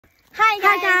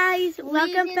Hi guys,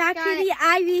 welcome back to the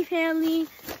Ivy family.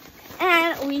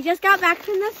 And we just got back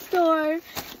from the store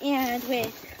and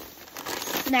with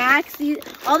snacks.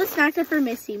 All the snacks are for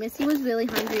Missy. Missy was really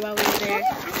hungry while we were there.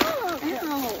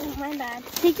 Oh, my bad.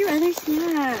 Take your other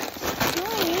snacks.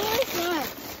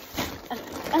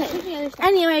 Okay.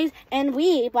 Anyways, and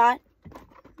we bought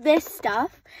this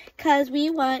stuff because we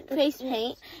want face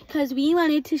paint, because we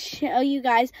wanted to show you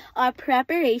guys our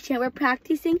preparation. We're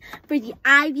practicing for the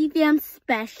Ivy Fam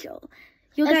special.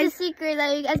 It's a secret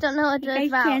that you guys don't know what it's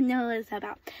about. Can't know what it's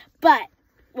about, but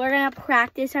we're gonna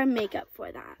practice our makeup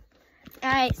for that.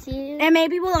 All right, see you. And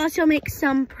maybe we'll also make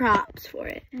some props for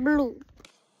it. Blue.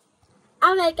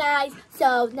 Alright guys,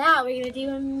 so now we're gonna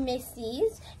do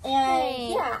Missy's,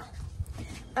 and yeah.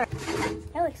 All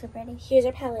right. That looks so pretty. Here's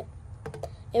our palette.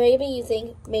 And we're going to be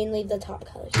using mainly the top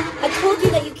colors. I told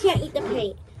you that you can't eat the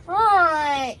paint.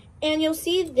 Right. And you'll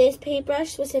see this paintbrush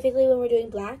specifically when we're doing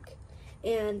black.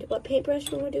 And what paintbrush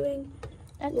when we're doing?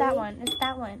 It's that one. It's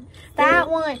that one. That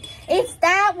one. It's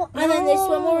that one. And then this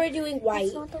one when we're doing white.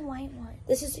 It's not the white one.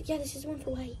 This is one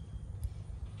for white.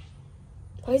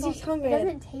 Why does it come red? It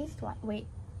doesn't taste white. Wait.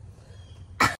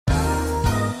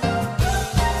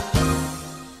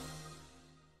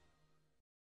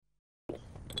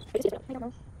 I don't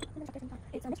know.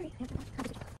 It's a mystery.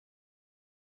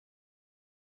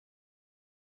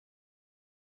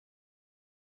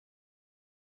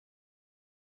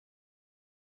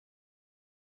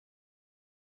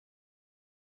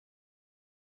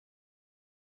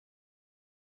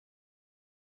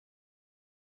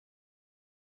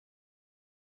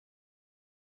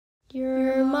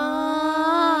 Your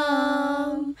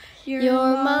mom.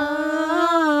 Your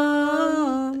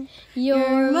mom.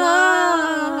 Your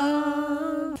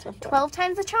mom. 12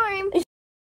 times the charm.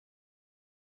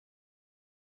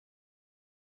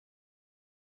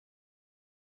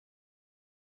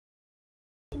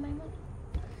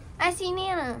 I see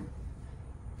Nana.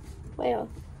 Well,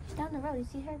 she's down the road. You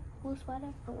see her blue sweater?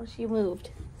 oh, well, she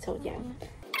moved. So yeah.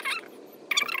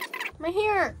 My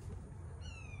hair.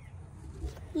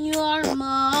 Your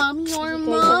mom. Your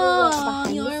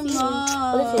mom. Your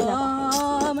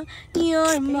mom.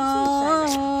 Your mom.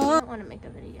 I don't want to make a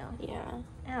video. Yeah.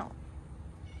 Ow.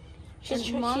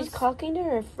 She's talking to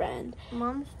her friend.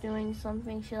 Mom's doing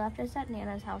something. She left us at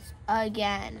Nana's house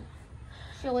again.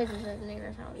 She always is at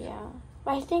Nana's house. Yeah.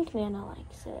 But I think Nana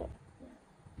likes it.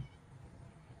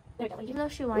 Yeah. Even though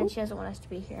she whines, she doesn't want us to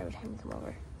be here every time we come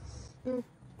over.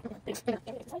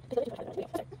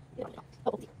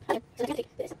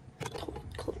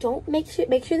 Don't make sure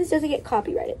this doesn't get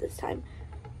copyrighted this time.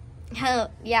 Oh,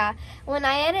 yeah. When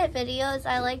I edit videos,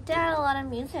 I like to add a lot of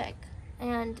music,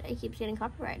 and it keeps getting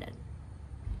copyrighted.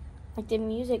 Like the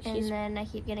music, and then I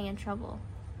keep getting in trouble.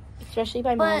 Especially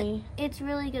by Mommy. But it's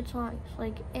really good songs,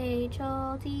 like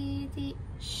H-O-T-T.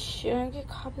 Shouldn't get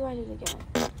copyrighted again.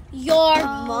 Your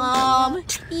mom.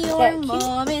 Your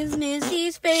mom is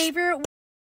Missy's favorite.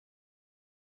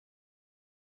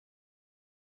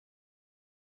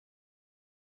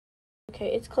 Okay,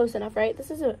 it's close enough, right?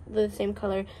 This is the same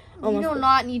color. Almost. You do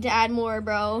not need to add more,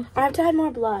 bro. I have to add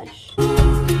more blush.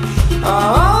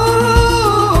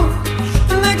 Oh,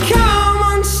 the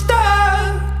common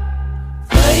star,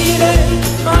 lady,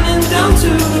 running down to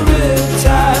the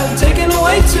riptide, taken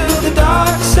away to the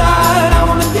dark side. I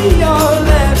wanna be your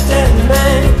left-hand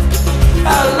man. I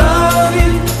love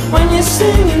you when you're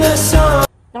singing the song.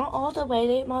 Not all the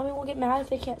way. Mommy will get mad if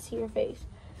they can't see your face.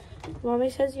 Mommy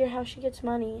says you're how she gets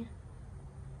money.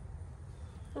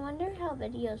 I wonder how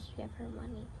videos give her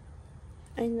money.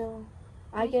 I know.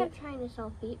 I kept trying to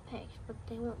sell feet pics, but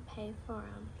they won't pay for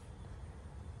them.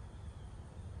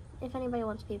 If anybody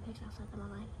wants feet pics, I'll send them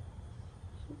online.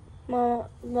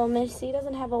 Well, Missy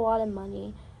doesn't have a lot of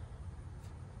money.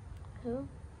 Who?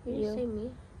 You say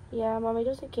me? Yeah, Mommy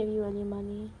doesn't give you any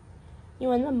money.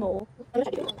 You in the mole.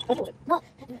 What?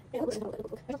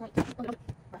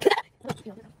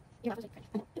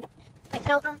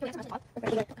 Oh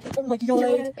my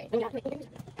god.